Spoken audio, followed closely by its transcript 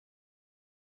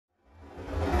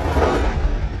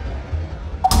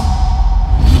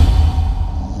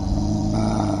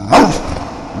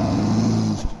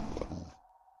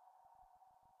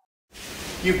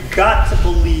got to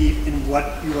believe in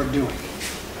what you are doing.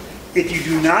 If you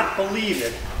do not believe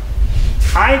it,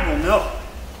 I will know.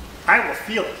 I will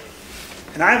feel it.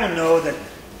 And I will know that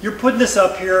you're putting this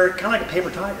up here kind of like a paper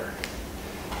tiger.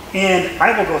 And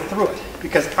I will go through it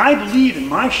because I believe in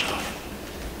my shot.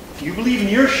 Do you believe in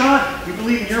your shot? Do you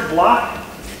believe in your block?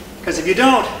 Because if you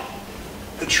don't,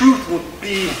 the truth will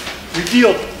be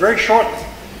revealed very shortly.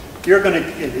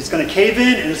 It's going to cave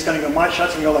in and it's going to go, my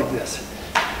shot's going to go like this.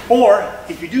 Or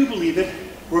if you do believe it,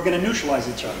 we're going to neutralize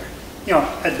each other, you know,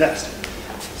 at best.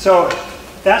 So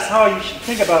that's how you should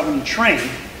think about when you train.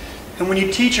 And when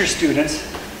you teach your students,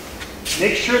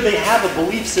 make sure they have a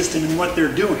belief system in what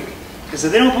they're doing. Because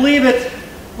if they don't believe it,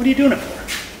 what are you doing it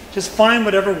for? Just find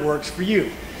whatever works for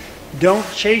you. Don't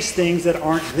chase things that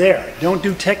aren't there. Don't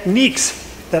do techniques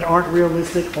that aren't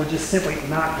realistic or just simply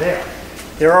not there.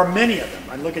 There are many of them.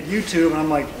 I look at YouTube and I'm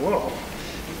like, whoa,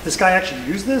 this guy actually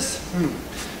used this?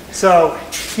 So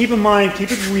keep in mind,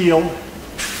 keep it real.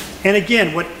 And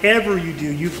again, whatever you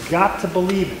do, you've got to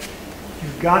believe it.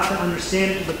 You've got to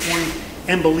understand it to the point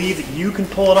and believe that you can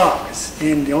pull it off.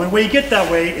 And the only way you get that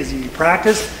way is you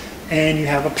practice and you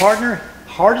have a partner.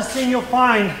 Hardest thing you'll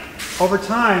find over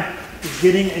time is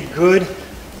getting a good,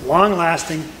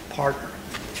 long-lasting partner.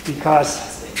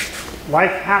 Because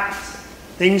life happens.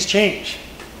 Things change.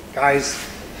 Guys,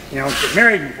 you know, get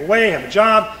married, move away, have a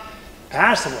job,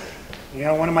 pass away. You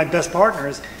know, one of my best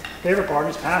partners, favorite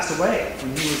partners, passed away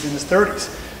when he was in his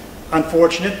 30s.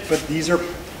 Unfortunate, but these are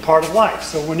part of life.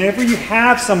 So whenever you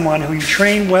have someone who you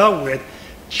train well with,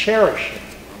 cherish it.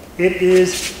 It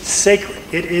is sacred.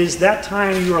 It is that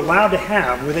time you're allowed to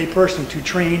have with a person to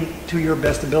train to your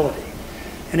best ability.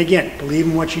 And again, believe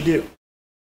in what you do.